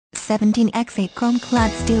17x8 chrome-clad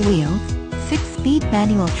steel wheels, 6-speed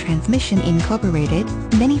manual transmission incorporated,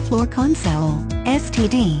 mini floor console,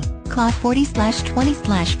 STD, cloth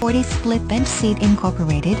 40/20/40 split bench seat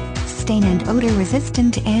incorporated, stain and odor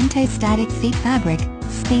resistant anti-static seat fabric,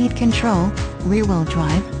 speed control, rear-wheel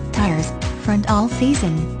drive, tires, front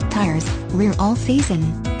all-season, tires, rear all-season,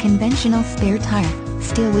 conventional spare tire,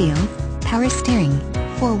 steel wheels, power steering,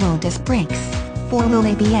 4-wheel disc brakes, 4-wheel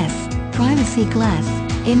ABS, privacy glass,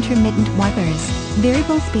 intermittent wipers,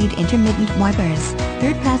 variable speed intermittent wipers,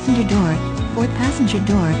 3rd passenger door, 4th passenger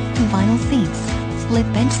door, vinyl seats, split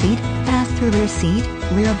bench seat, pass-through rear seat,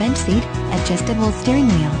 rear bench seat, adjustable steering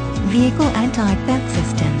wheel, vehicle anti-theft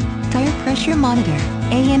system, tire pressure monitor,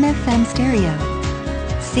 AM/FM stereo,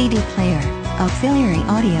 CD player, auxiliary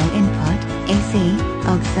audio input, AC,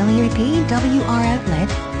 auxiliary PWR outlet,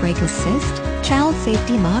 brake assist, child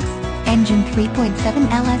safety locks, engine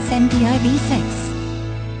 3.7L SMPI V6.